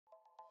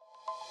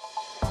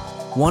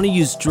Want to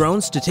use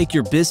drones to take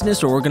your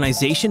business or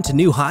organization to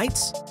new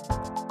heights?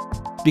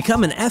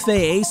 Become an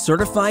FAA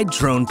certified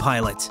drone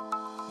pilot.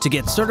 To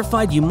get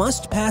certified, you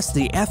must pass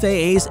the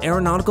FAA's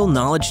Aeronautical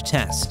Knowledge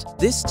Test.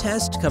 This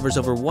test covers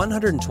over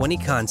 120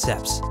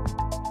 concepts,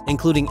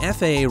 including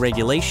FAA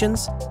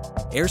regulations,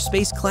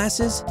 airspace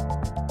classes,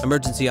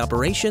 emergency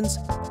operations,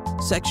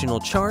 sectional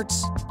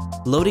charts,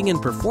 loading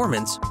and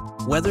performance,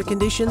 weather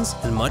conditions,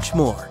 and much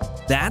more.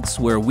 That's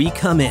where we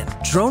come in.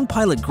 Drone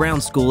Pilot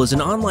Ground School is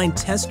an online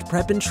test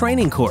prep and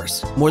training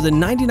course. More than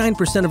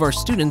 99% of our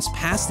students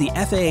pass the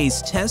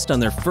FAA's test on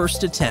their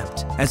first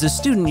attempt. As a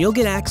student, you'll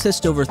get access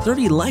to over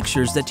 30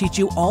 lectures that teach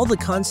you all the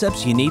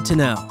concepts you need to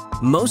know.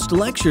 Most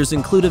lectures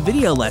include a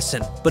video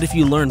lesson, but if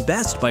you learn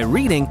best by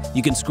reading,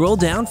 you can scroll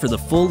down for the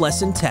full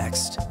lesson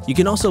text. You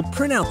can also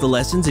print out the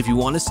lessons if you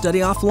want to study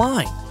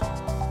offline.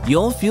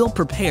 You'll feel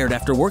prepared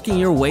after working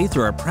your way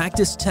through our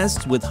practice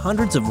tests with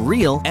hundreds of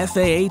real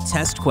FAA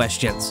test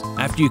questions.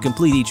 After you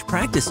complete each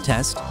practice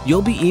test,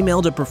 you'll be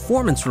emailed a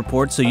performance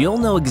report so you'll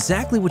know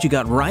exactly what you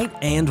got right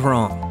and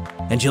wrong.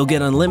 And you'll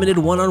get unlimited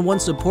one-on-one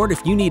support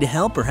if you need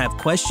help or have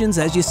questions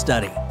as you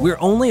study. We're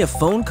only a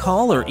phone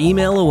call or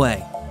email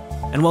away.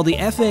 And while the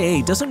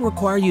FAA doesn't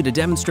require you to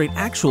demonstrate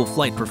actual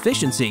flight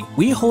proficiency,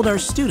 we hold our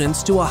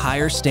students to a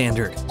higher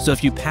standard. So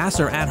if you pass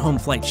our at-home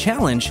flight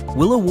challenge,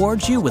 we'll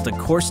award you with a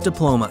course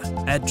diploma.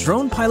 At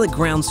Drone Pilot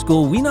Ground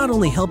School, we not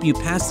only help you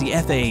pass the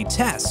FAA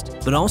test,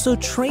 but also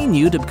train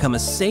you to become a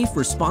safe,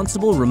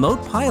 responsible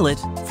remote pilot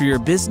for your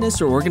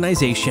business or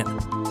organization.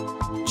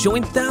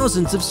 Join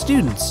thousands of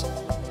students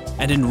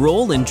and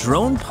enroll in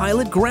Drone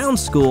Pilot Ground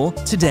School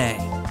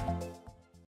today.